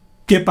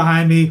 Get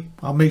behind me.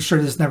 I'll make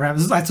sure this never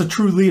happens. That's a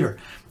true leader.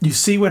 You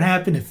see what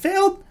happened. It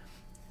failed.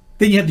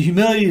 Then you have the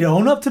humility to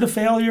own up to the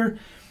failure,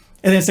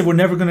 and then say we're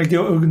never going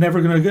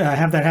to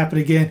have that happen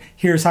again.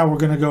 Here's how we're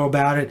going to go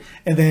about it,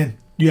 and then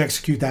you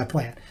execute that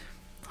plan.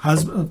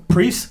 Husband,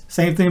 priest,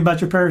 same thing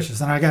about your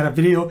parishes. And I got a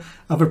video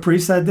of a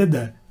priest that did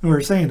that, who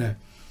were saying that.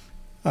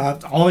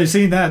 I've only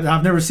seen that.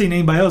 I've never seen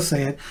anybody else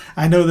say it.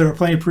 I know there are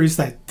plenty of priests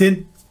that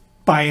didn't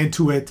buy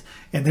into it,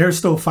 and they're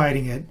still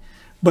fighting it.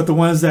 But the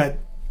ones that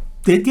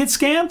did get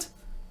scammed,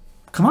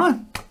 come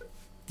on.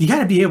 You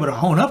got to be able to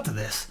own up to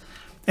this.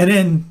 And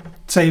then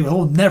say, well,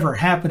 it'll never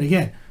happen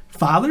again.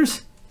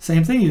 Fathers,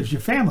 same thing as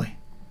your family.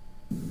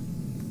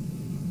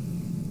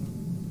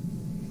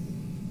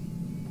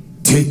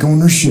 Take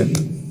ownership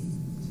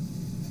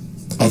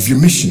of your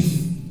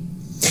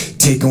mission.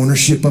 Take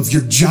ownership of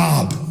your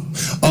job,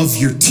 of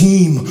your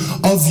team,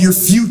 of your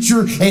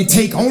future, and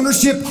take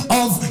ownership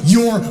of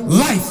your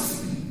life.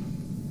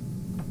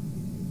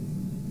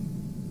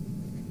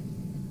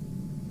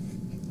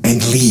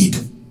 And lead.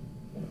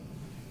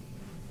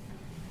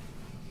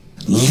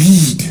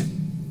 Lead.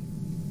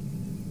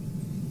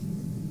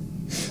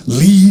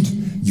 Lead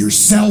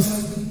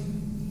yourself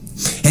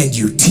and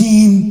your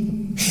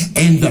team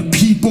and the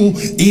people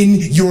in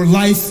your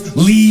life.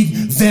 Lead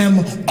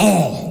them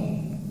all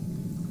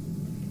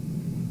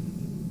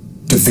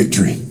to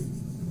victory.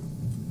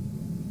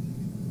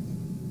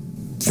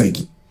 Thank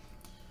you.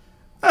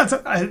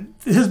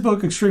 His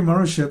book, Extreme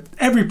Ownership,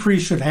 every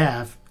priest should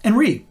have and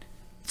read.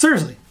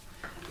 Seriously.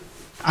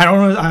 I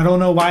don't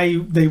know why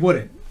they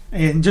wouldn't.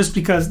 And just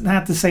because,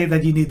 not to say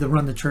that you need to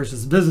run the church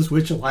as a business,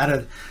 which a lot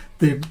of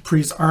the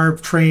priests are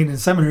trained in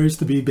seminaries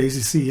to be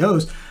basic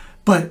CEOs,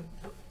 but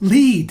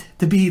lead,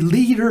 to be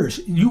leaders.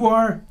 You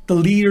are the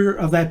leader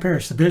of that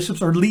parish. The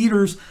bishops are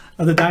leaders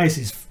of the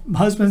diocese.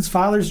 Husbands,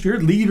 fathers, you're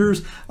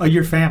leaders of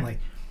your family.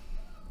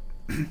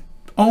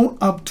 Own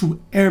up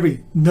to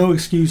no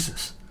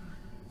excuses.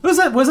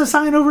 What was that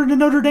sign over in the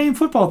Notre Dame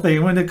football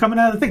thing when they're coming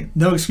out of the thing?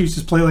 No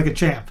excuses, play like a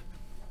champ.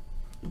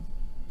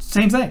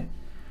 Same thing.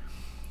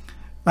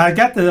 I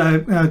got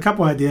a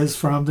couple ideas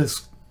from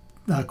this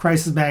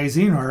Crisis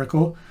Magazine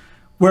article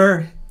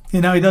where, he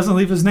doesn't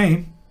leave his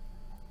name,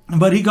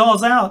 but he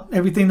calls out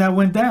everything that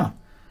went down.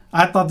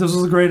 I thought this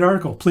was a great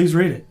article. Please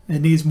read it.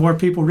 It needs more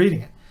people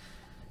reading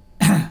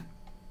it.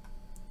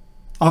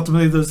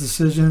 Ultimately, those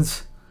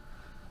decisions,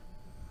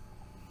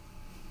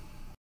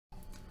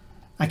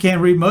 I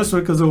can't read most of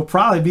it because it will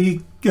probably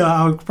be,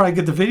 I'll probably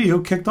get the video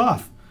kicked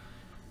off.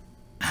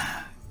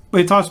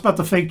 But he talks about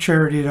the fake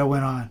charity that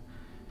went on.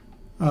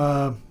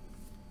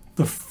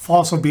 The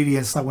false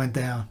obedience that went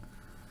down.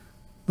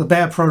 The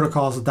bad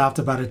protocols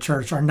adopted by the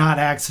church are not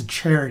acts of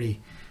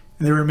charity.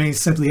 They remain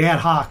simply ad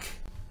hoc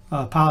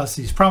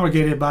policies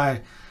promulgated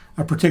by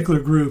a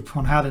particular group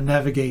on how to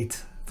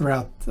navigate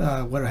throughout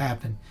what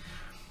happened.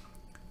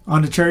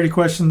 On the charity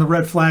question, the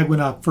red flag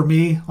went up for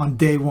me on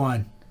day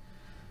one.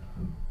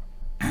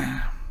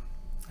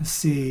 Let's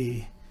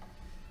see.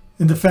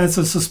 In defense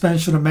of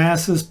suspension of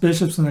masses,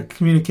 bishops and the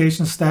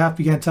communication staff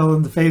began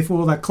telling the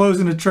faithful that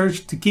closing the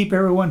church to keep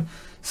everyone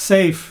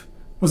safe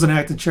was an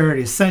act of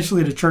charity.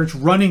 Essentially, the church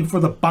running for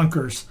the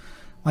bunkers,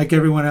 like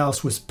everyone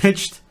else, was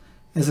pitched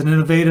as an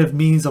innovative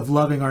means of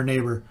loving our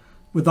neighbor.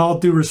 With all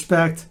due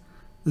respect,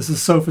 this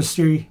is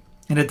sophistry,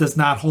 and it does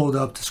not hold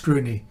up to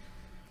scrutiny.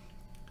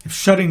 If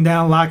shutting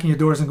down, locking your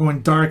doors, and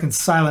going dark and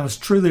silent was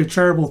truly a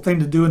charitable thing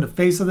to do in the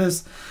face of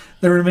this,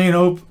 then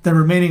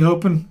remaining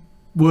open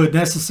would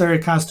necessarily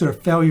constitute a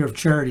failure of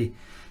charity.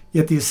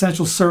 Yet the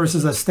essential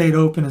services that stayed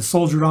open and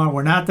soldiered on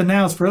were not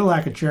denounced for a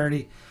lack of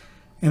charity,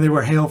 and they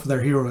were hailed for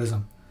their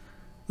heroism.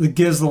 It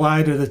gives the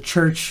lie to the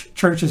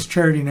church's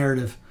charity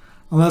narrative,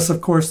 unless,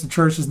 of course, the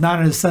church is not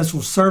an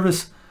essential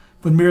service,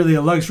 but merely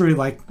a luxury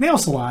like nail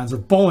salons or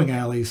bowling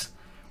alleys.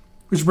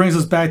 Which brings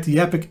us back to the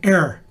epic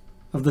error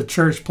of the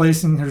church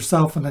placing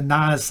herself on the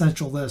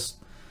non-essential list.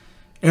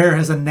 Error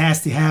has a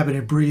nasty habit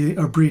of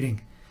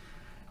breeding.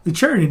 The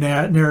charity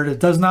narrative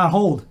does not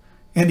hold,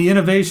 and the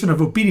innovation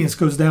of obedience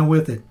goes down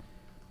with it.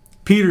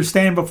 Peter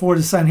standing before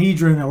the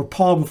Sanhedrin, or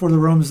Paul before the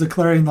Romans,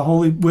 declaring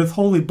with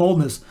holy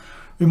boldness,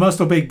 we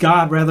must obey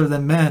God rather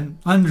than men,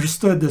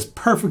 understood this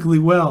perfectly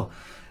well,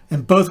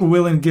 and both were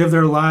willing to give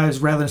their lives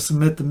rather than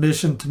submit the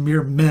mission to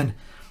mere men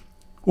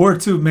or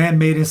to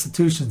man-made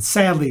institutions.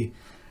 Sadly,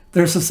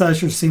 their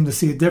successors seem to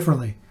see it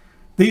differently.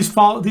 These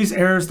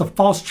errors, the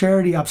false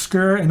charity,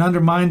 obscure and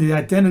undermine the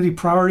identity,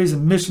 priorities,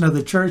 and mission of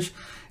the church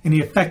and the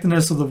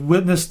effectiveness of the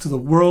witness to the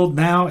world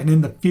now and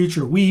in the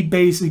future. We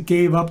basically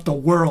gave up the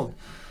world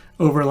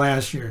over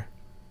last year.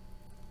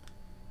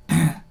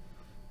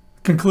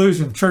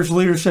 Conclusion. Church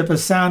leadership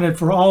has sounded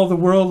for all the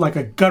world like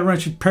a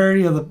gut-wrenching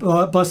parody of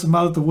the Blessed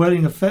Mother at the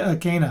wedding feast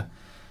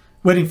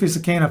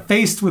of Cana.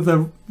 Faced with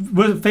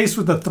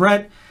the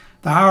threat,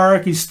 the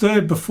hierarchy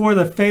stood before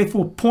the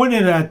faithful,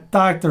 pointed at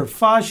Dr.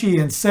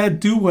 Fauci and said,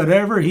 do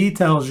whatever he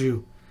tells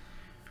you.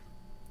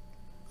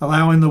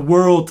 Allowing the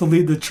world to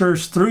lead the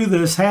church through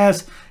this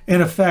has,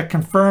 in effect,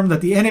 confirmed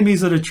that the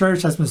enemies of the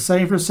church has been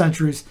saying for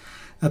centuries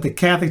that the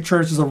Catholic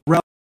Church is a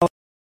relic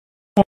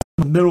of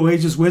the Middle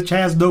Ages, which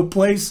has no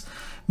place,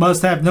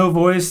 must have no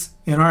voice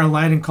in our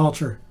enlightened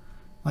culture.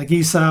 Like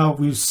Esau,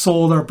 we've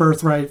sold our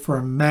birthright for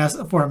a mess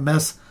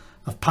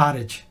of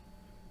pottage.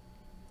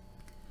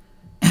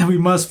 And we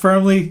must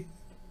firmly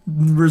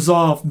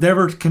resolve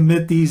never to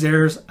commit these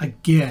errors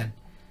again.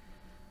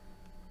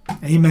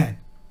 Amen.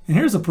 And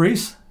here's a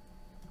priest.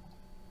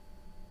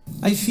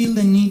 I feel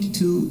the need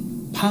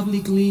to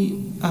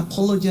publicly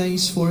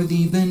apologize for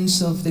the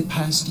events of the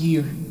past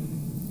year.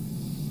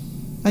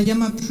 I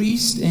am a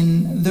priest,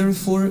 and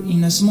therefore,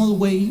 in a small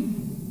way,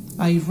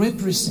 I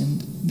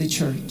represent the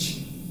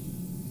church.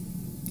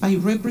 I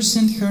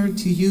represent her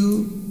to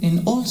you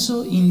and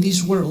also in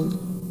this world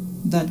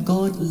that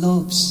God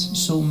loves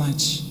so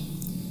much.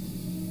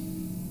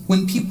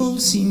 When people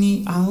see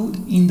me out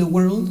in the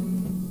world,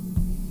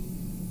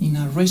 in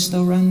a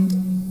restaurant,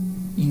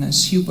 in a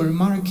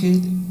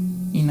supermarket,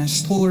 in a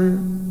store,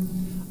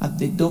 at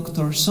the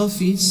doctor's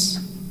office,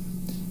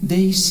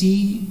 they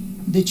see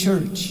the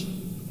church.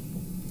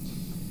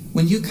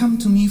 When you come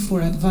to me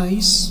for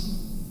advice,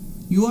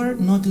 you are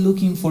not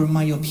looking for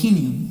my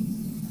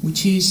opinion,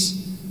 which is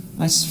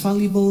as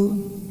fallible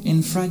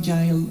and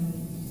fragile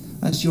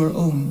as your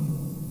own.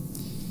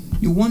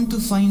 You want to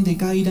find the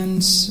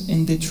guidance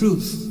and the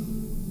truth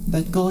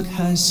that God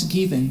has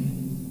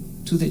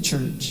given to the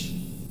church.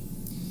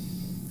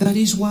 That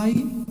is why,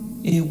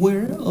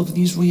 aware of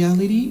this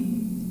reality,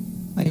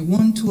 I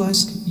want to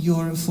ask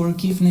your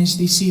forgiveness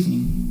this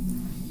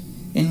evening,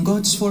 and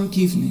God's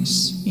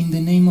forgiveness in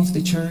the name of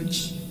the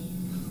church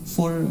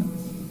for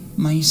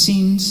my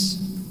sins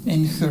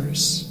and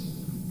hers.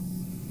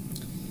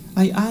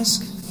 I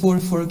ask for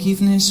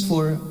forgiveness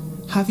for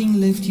having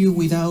left you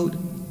without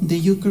the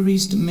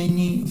Eucharist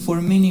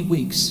for many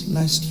weeks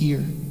last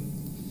year.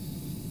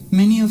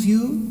 Many of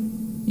you,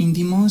 in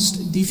the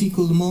most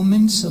difficult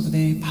moments of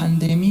the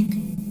pandemic,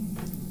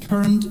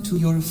 turned to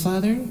your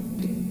Father,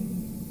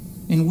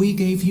 and we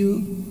gave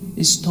you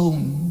a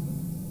stone.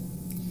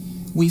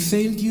 We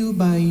failed you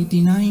by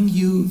denying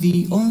you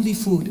the only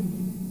food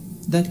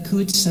that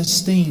could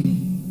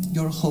sustain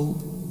your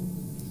hope.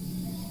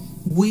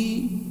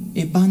 We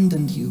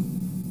abandoned you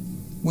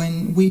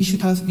when we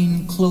should have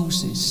been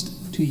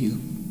closest to you.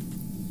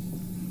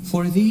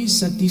 For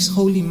this, at this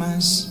Holy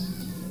Mass,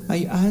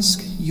 I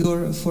ask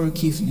your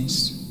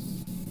forgiveness.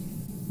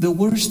 The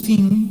worst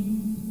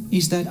thing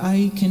is that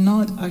I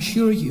cannot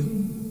assure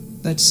you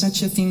that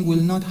such a thing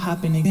will not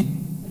happen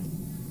again,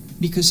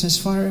 because as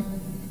far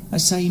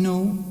as I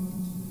know,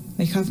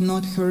 I have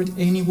not heard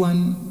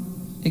anyone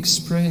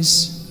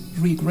express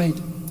regret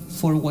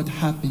for what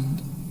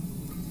happened.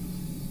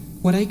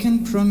 What I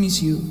can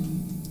promise you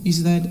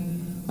is that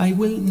I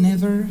will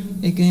never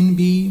again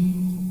be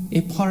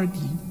a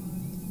party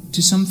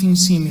to something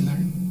similar,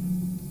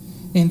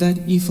 and that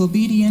if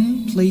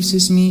obedience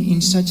places me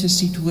in such a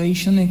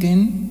situation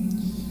again,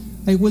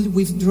 I will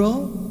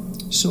withdraw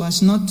so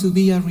as not to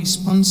be a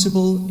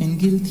responsible and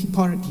guilty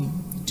party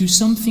to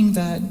something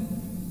that,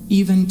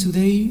 even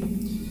today,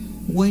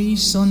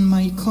 weighs on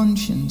my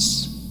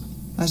conscience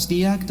as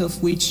the act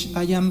of which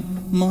I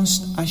am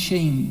most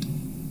ashamed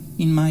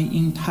in my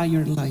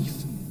entire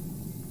life.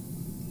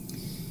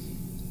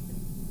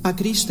 A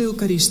Cristo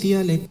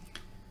Eucaristía le...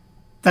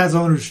 That's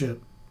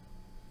ownership.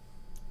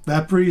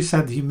 That priest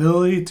had the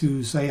humility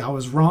to say, I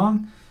was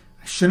wrong,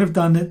 I shouldn't have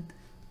done it,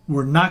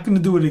 we're not going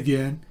to do it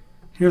again,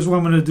 here's what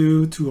I'm going to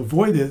do to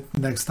avoid it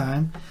next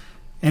time.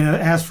 And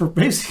ask for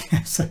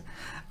basically,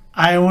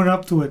 I own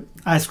up to it,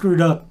 I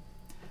screwed up.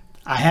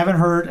 I haven't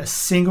heard a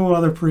single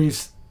other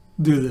priest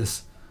do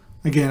this.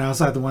 Again,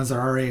 outside the ones that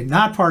are already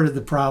not part of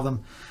the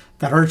problem,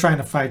 that are trying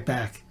to fight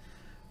back.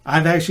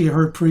 I've actually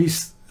heard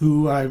priests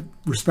who I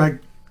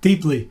respect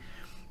deeply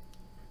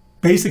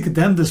basically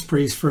condemn this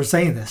priest for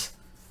saying this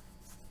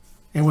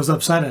and was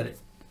upset at it.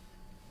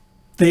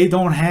 They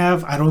don't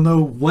have, I don't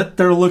know what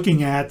they're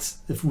looking at,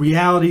 if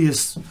reality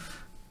is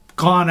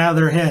gone out of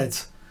their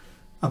heads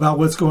about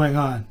what's going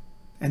on.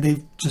 And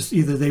they just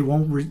either they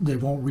won't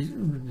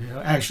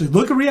actually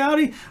look at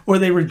reality, or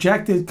they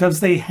reject it because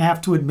they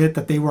have to admit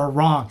that they were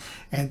wrong.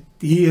 And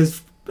he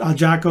is,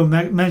 Jocko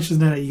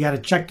mentioned that you got to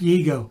check your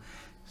ego.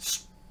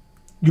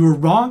 You were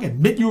wrong,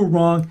 admit you were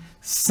wrong,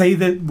 say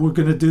that we're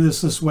going to do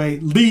this way,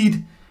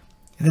 lead,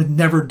 and then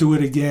never do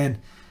it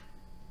again,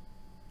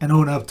 and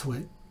own up to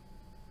it.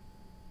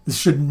 This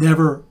should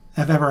never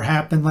have ever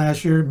happened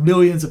last year.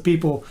 Millions of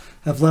people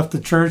have left the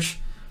church,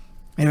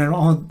 and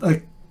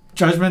on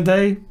Judgment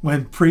Day,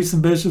 when priests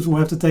and bishops will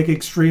have to take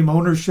extreme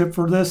ownership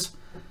for this,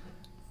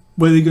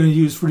 what are they going to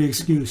use for the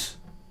excuse?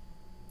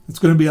 It's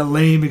going to be a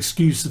lame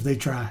excuse if they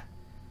try.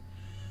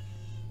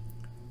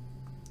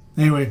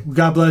 Anyway,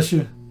 God bless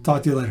you.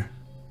 Talk to you later.